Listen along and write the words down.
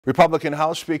Republican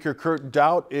House Speaker Kurt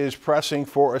Daudt is pressing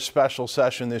for a special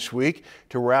session this week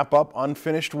to wrap up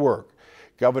unfinished work.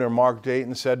 Governor Mark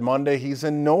Dayton said Monday he's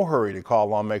in no hurry to call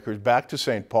lawmakers back to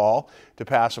St. Paul to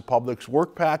pass a public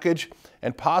work package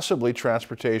and possibly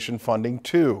transportation funding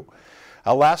too.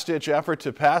 A last-ditch effort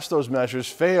to pass those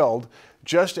measures failed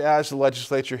just as the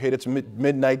legislature hit its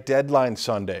midnight deadline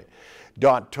Sunday.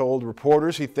 Daudt told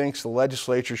reporters he thinks the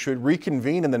legislature should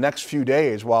reconvene in the next few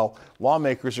days while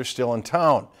lawmakers are still in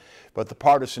town. But the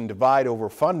partisan divide over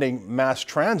funding mass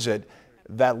transit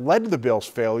that led to the bill's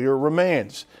failure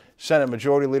remains. Senate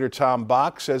Majority Leader Tom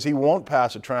Bach says he won't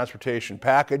pass a transportation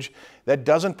package that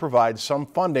doesn't provide some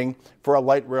funding for a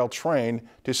light rail train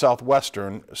to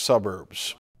southwestern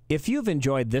suburbs. If you've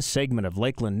enjoyed this segment of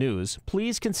Lakeland News,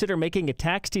 please consider making a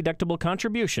tax-deductible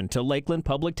contribution to Lakeland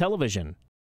Public Television.